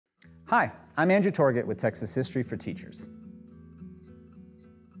Hi, I'm Andrew Torgett with Texas History for Teachers.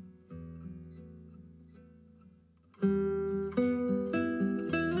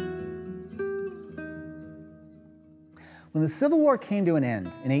 When the Civil War came to an end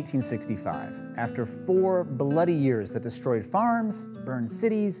in 1865, after 4 bloody years that destroyed farms, burned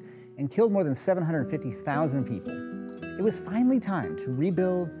cities, and killed more than 750,000 people, it was finally time to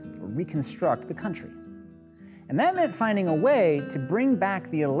rebuild or reconstruct the country. And that meant finding a way to bring back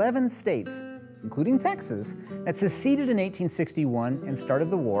the 11 states, including Texas, that seceded in 1861 and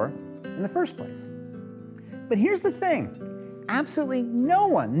started the war in the first place. But here's the thing, absolutely no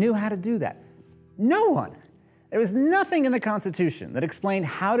one knew how to do that. No one. There was nothing in the Constitution that explained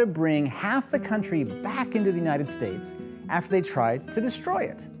how to bring half the country back into the United States after they tried to destroy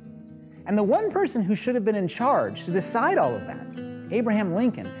it. And the one person who should have been in charge to decide all of that, Abraham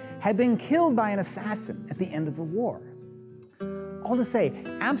Lincoln, had been killed by an assassin at the end of the war. All to say,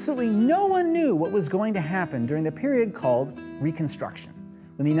 absolutely no one knew what was going to happen during the period called Reconstruction,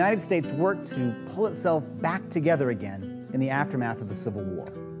 when the United States worked to pull itself back together again in the aftermath of the Civil War.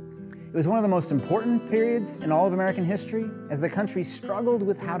 It was one of the most important periods in all of American history as the country struggled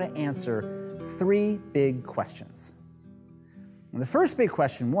with how to answer 3 big questions. And the first big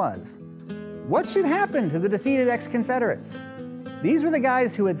question was, what should happen to the defeated ex-Confederates? These were the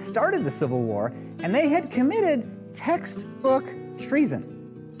guys who had started the Civil War, and they had committed textbook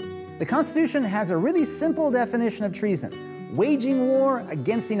treason. The Constitution has a really simple definition of treason: waging war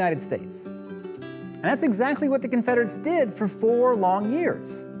against the United States. And that's exactly what the Confederates did for 4 long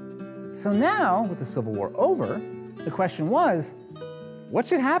years. So now, with the Civil War over, the question was, what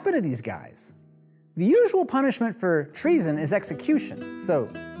should happen to these guys? The usual punishment for treason is execution. So,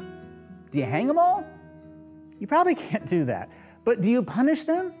 do you hang them all? You probably can't do that. But do you punish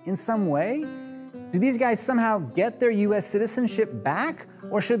them in some way? Do these guys somehow get their U.S. citizenship back,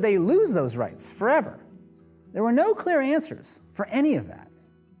 or should they lose those rights forever? There were no clear answers for any of that.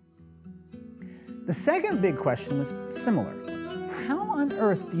 The second big question was similar. How on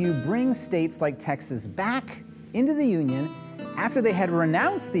earth do you bring states like Texas back into the Union after they had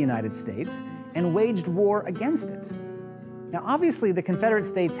renounced the United States and waged war against it? Now, obviously, the Confederate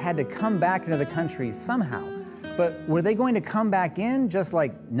states had to come back into the country somehow, but were they going to come back in just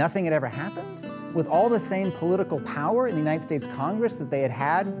like nothing had ever happened, with all the same political power in the United States Congress that they had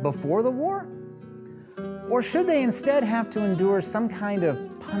had before the war? Or should they instead have to endure some kind of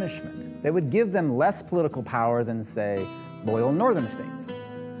punishment that would give them less political power than, say, loyal northern states?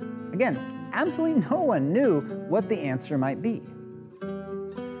 Again, absolutely no one knew what the answer might be.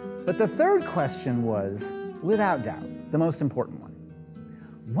 But the third question was, without doubt, the most important one.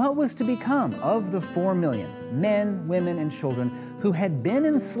 What was to become of the 4 million men, women, and children who had been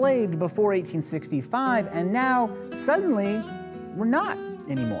enslaved before 1865 and now suddenly were not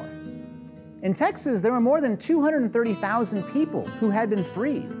anymore? In Texas, there were more than 230,000 people who had been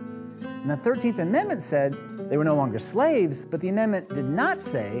freed. And the 13th Amendment said they were no longer slaves, but the amendment did not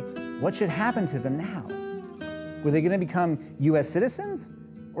say what should happen to them now. Were they going to become U.S. citizens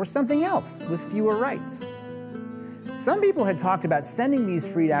or something else with fewer rights? Some people had talked about sending these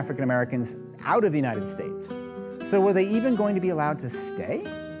freed African Americans out of the United States. So were they even going to be allowed to stay?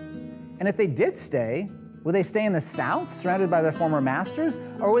 And if they did stay, would they stay in the South, surrounded by their former masters,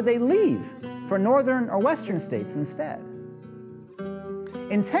 or would they leave for northern or western states instead?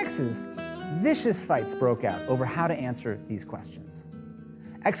 In Texas, vicious fights broke out over how to answer these questions.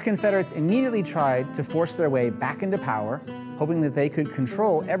 Ex-Confederates immediately tried to force their way back into power, hoping that they could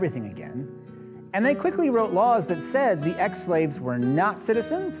control everything again. And they quickly wrote laws that said the ex-slaves were not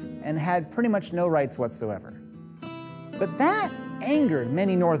citizens and had pretty much no rights whatsoever. But that angered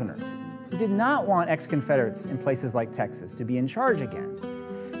many Northerners who did not want ex-Confederates in places like Texas to be in charge again.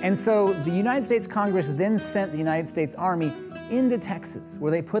 And so the United States Congress then sent the United States Army into Texas,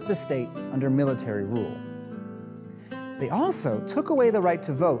 where they put the state under military rule. They also took away the right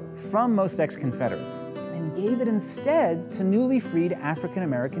to vote from most ex-Confederates and gave it instead to newly freed African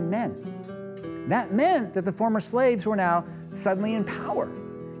American men. That meant that the former slaves were now suddenly in power,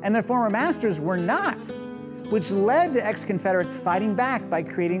 and their former masters were not, which led to ex-Confederates fighting back by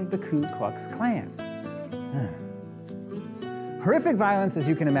creating the Ku Klux Klan. Horrific violence, as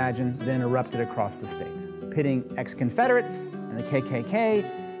you can imagine, then erupted across the state, pitting ex-Confederates and the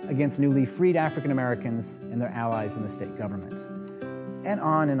KKK against newly freed African Americans and their allies in the state government. And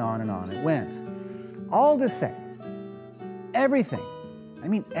on and on and on it went. All to say, everything, I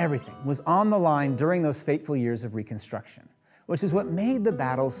mean everything, was on the line during those fateful years of Reconstruction, which is what made the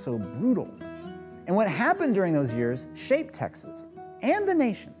battle so brutal. And what happened during those years shaped Texas and the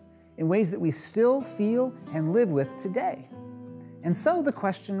nation in ways that we still feel and live with today. And so the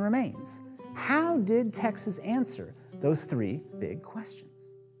question remains, how did Texas answer those three big questions?